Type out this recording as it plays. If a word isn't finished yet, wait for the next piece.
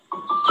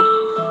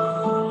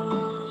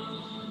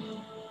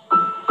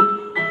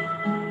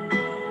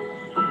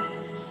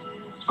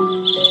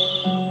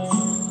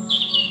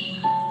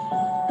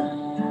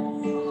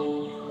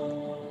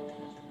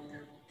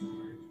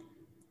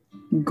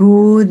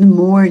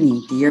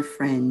morning, dear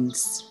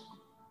friends.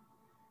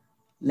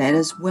 Let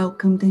us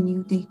welcome the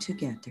new day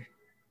together.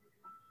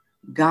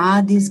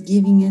 God is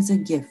giving us a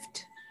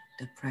gift,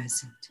 the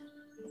present.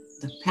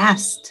 The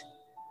past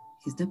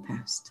is the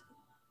past.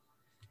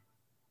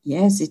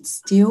 Yes, it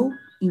still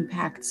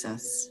impacts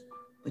us,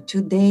 but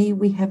today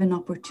we have an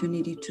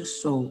opportunity to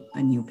sow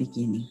a new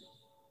beginning.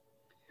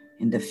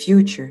 And the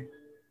future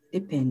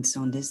depends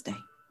on this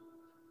day.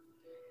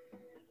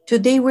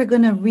 Today we're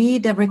going to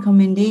read a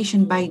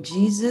recommendation by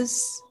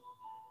Jesus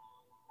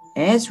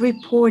as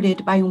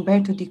reported by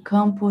Humberto de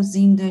Campos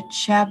in the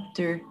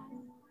chapter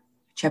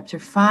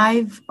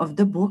 5 of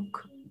the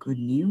book, Good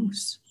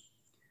News,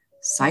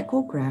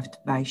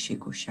 psychographed by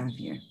Chico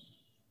Xavier.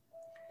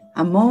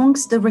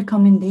 Amongst the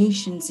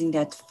recommendations in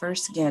that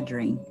first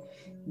gathering,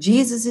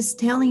 Jesus is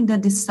telling the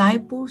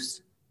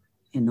disciples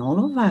and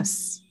all of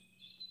us,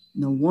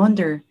 no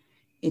wonder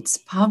it's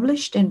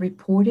published and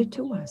reported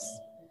to us.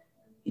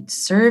 It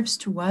serves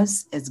to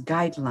us as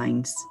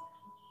guidelines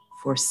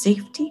for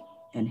safety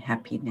and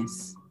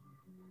happiness.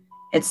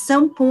 At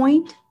some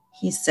point,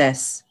 he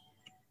says,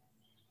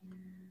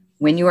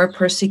 when you are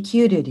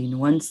persecuted in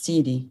one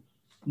city,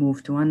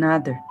 move to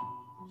another.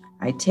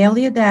 I tell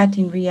you that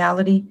in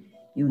reality,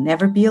 you'll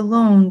never be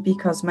alone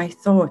because my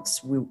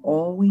thoughts will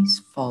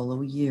always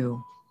follow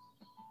you.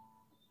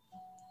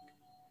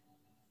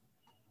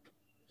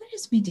 Let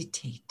us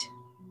meditate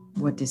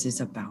what this is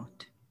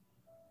about.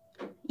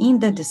 In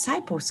the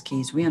disciples'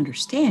 case, we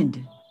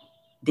understand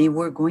they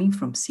were going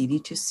from city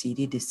to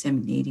city,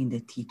 disseminating the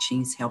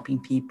teachings, helping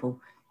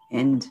people,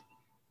 and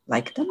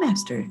like the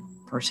master,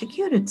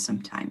 persecuted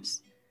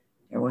sometimes.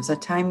 There was a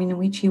time in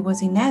which he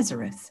was in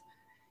Nazareth,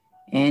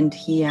 and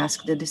he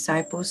asked the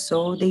disciples,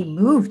 so they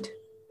moved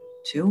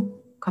to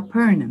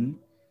Capernaum.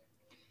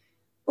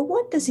 But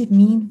what does it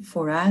mean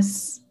for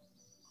us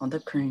on the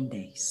current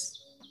days?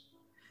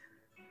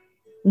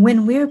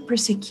 When we're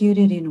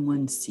persecuted in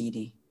one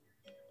city,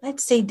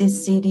 let's say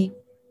this city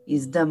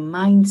is the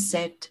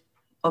mindset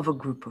of a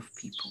group of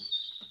people.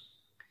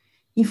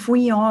 If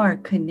we are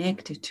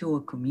connected to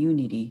a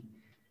community,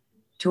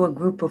 to a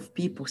group of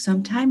people,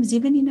 sometimes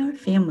even in our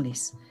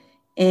families,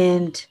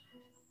 and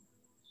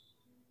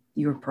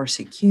you're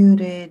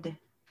persecuted,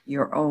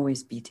 you're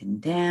always beaten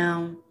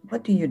down,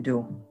 what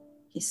do?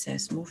 He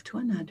says, move to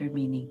another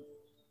meaning.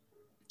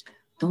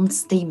 Don't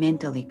stay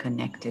mentally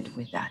connected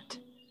with that.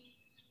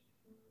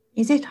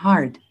 Is it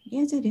hard?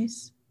 Yes, it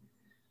is.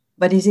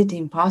 But is it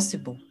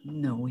impossible?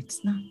 No,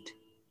 it's not.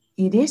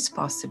 It is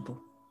possible,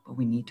 but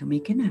we need to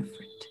make an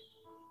effort.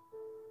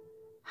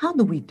 How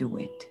do we do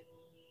it?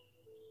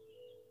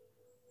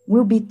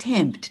 We'll be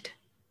tempted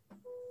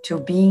to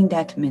be in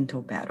that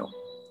mental battle.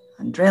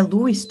 André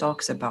Luiz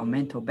talks about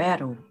mental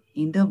battle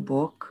in the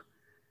book,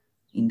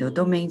 In the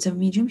Domains of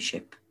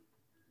Mediumship.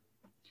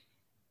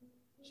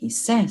 He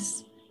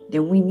says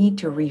that we need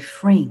to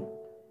refrain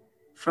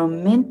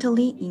from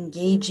mentally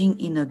engaging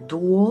in a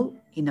duel,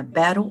 in a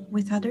battle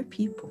with other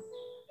people,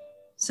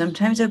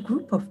 sometimes a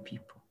group of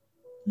people.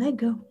 Let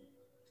go.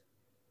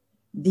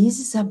 This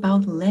is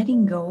about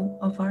letting go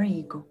of our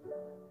ego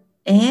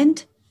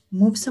and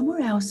move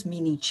somewhere else,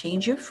 meaning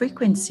change your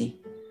frequency,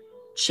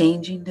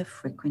 changing the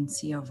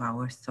frequency of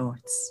our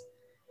thoughts.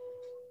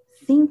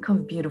 Think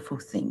of beautiful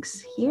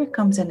things. Here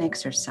comes an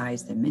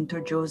exercise that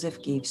Mentor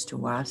Joseph give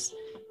to us,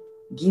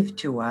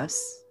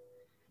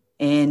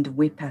 and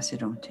we pass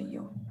it on to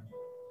you.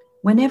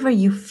 Whenever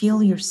you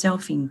feel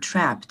yourself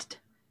entrapped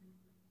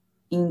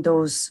in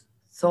those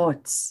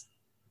thoughts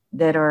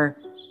that are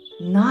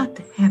not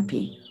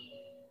happy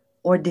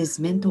or these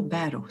mental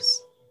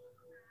battles,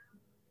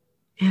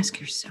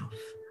 ask yourself,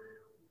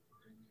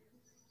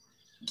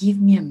 give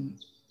me a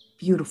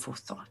beautiful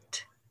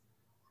thought.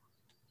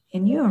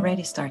 And you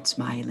already start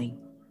smiling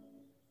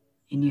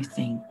and you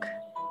think,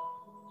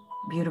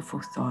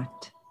 beautiful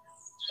thought,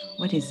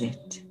 what is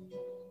it?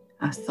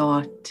 A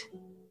thought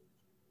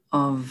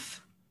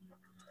of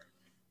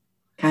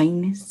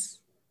kindness,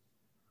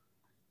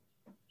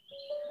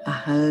 a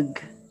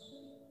hug,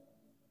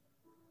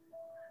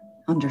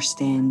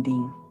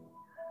 understanding,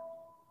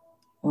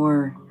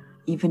 or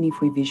even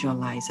if we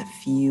visualize a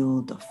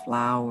field of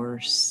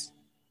flowers,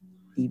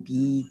 a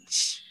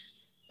beach,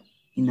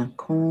 in a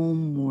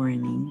calm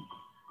morning,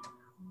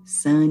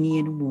 sunny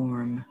and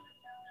warm,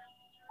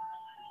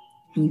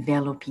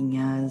 enveloping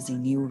us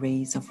in new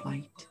rays of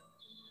light.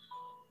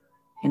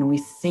 And we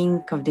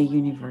think of the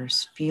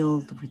universe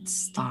filled with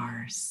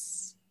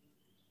stars.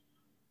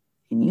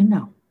 And you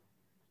know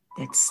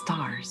that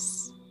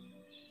stars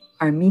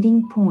are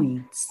meeting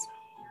points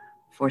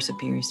for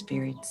superior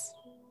spirits.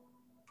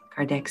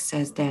 Kardec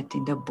says that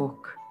in the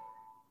book,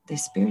 the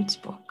Spirit's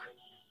book.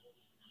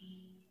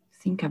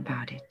 Think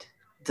about it.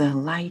 The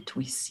light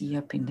we see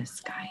up in the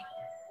sky,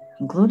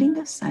 including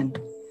the sun.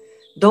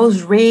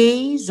 Those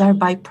rays are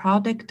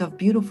byproduct of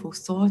beautiful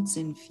thoughts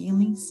and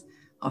feelings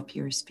of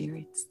pure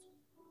spirits.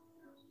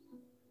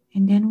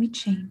 And then we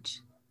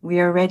change. We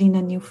are already in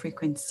a new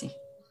frequency.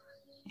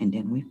 And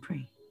then we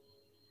pray.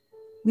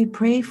 We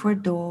pray for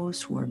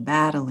those who are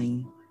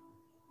battling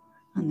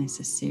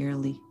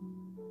unnecessarily,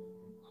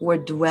 who are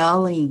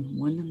dwelling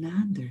one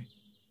another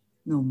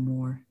no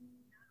more.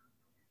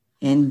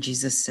 And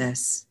Jesus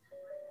says,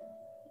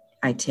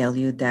 I tell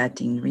you that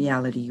in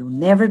reality, you'll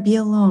never be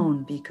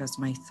alone because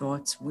my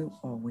thoughts will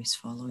always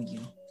follow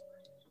you.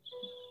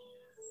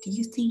 Do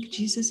you think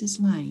Jesus is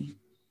lying?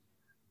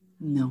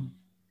 No.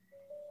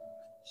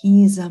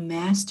 He is a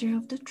master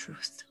of the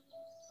truth.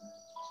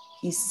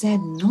 He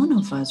said none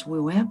of us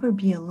will ever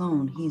be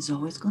alone. He's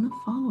always going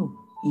to follow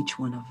each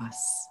one of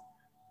us.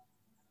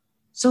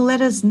 So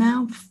let us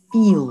now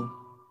feel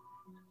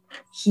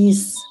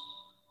his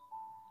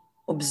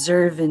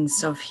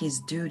observance of his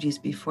duties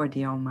before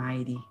the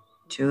Almighty,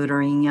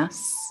 tutoring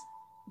us,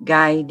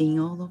 guiding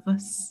all of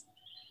us.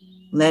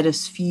 Let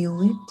us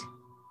feel it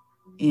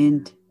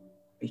and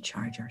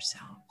recharge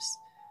ourselves,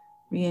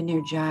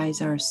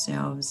 re-energize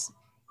ourselves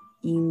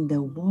in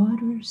the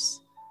waters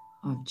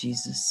of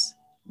Jesus'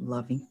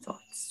 loving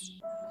thoughts.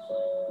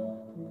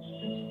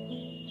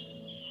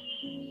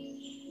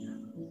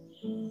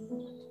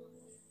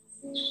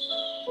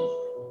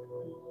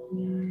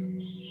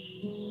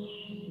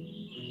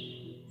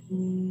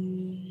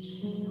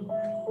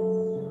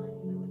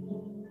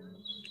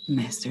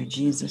 Master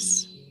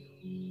Jesus,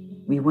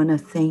 we want to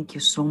thank you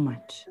so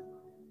much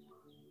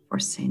for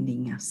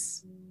sending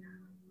us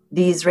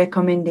these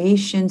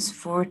recommendations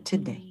for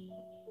today.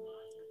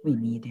 We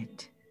need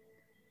it.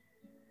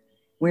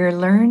 We're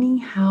learning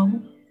how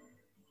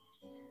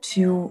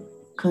to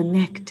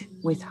connect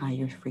with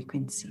higher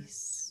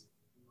frequencies,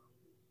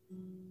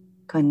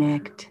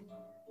 connect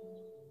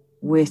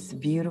with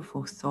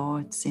beautiful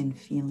thoughts and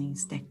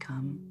feelings that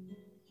come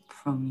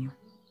from you.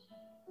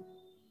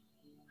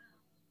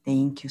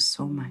 Thank you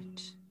so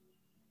much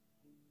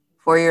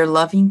for your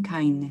loving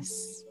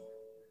kindness.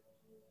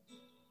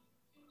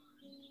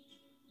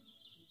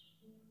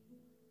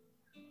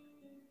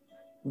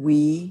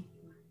 We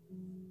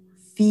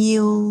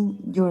feel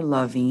your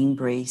loving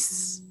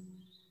embrace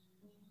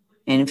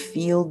and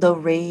feel the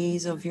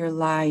rays of your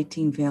light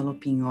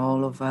enveloping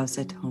all of us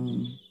at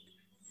home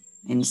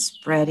and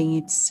spreading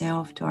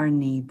itself to our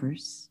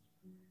neighbors,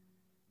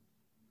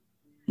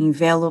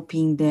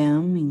 enveloping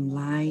them in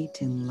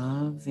light and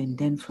love, and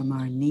then from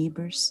our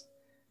neighbors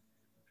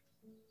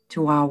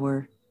to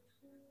our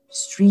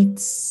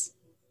streets,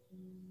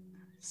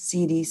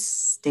 cities,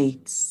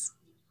 states,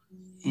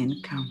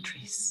 and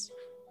countries.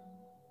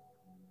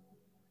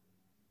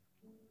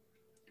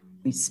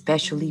 We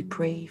especially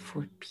pray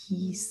for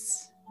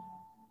peace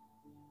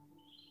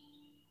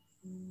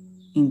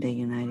in the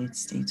United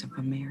States of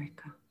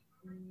America.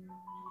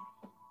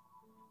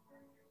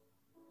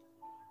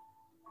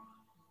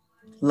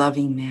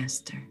 Loving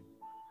Master,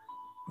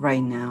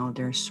 right now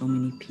there are so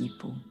many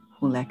people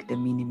who lack the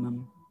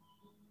minimum.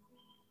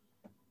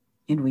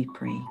 And we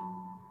pray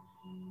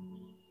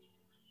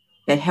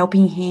that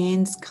helping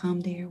hands come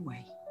their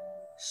way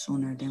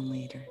sooner than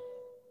later.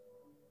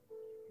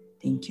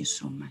 Thank you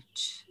so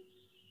much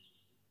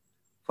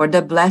for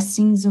the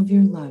blessings of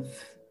your love,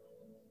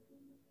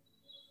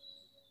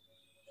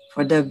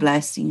 for the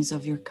blessings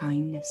of your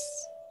kindness,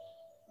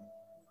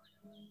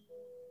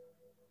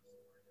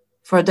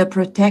 for the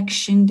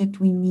protection that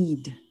we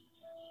need.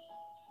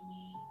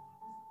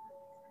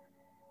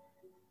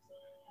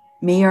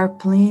 May our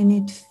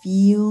planet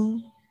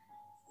feel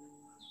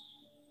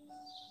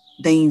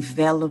the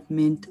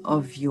envelopment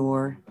of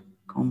your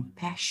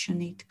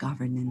compassionate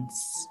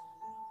governance.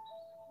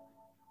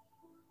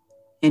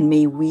 And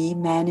may we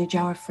manage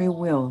our free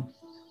will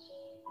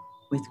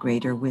with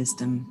greater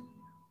wisdom,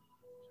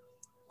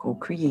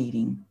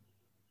 co-creating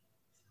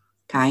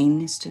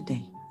kindness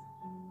today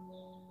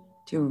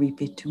to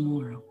reap it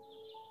tomorrow.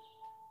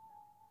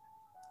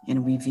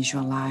 And we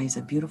visualize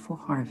a beautiful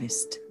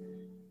harvest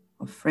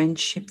of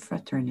friendship,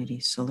 fraternity,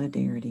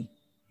 solidarity,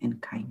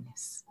 and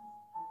kindness.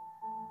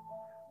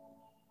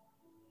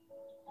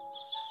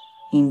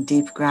 In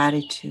deep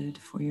gratitude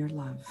for your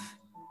love,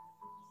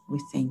 we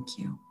thank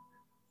you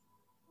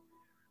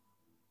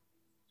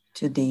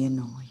today and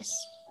always,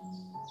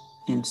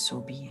 and so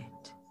be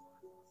it.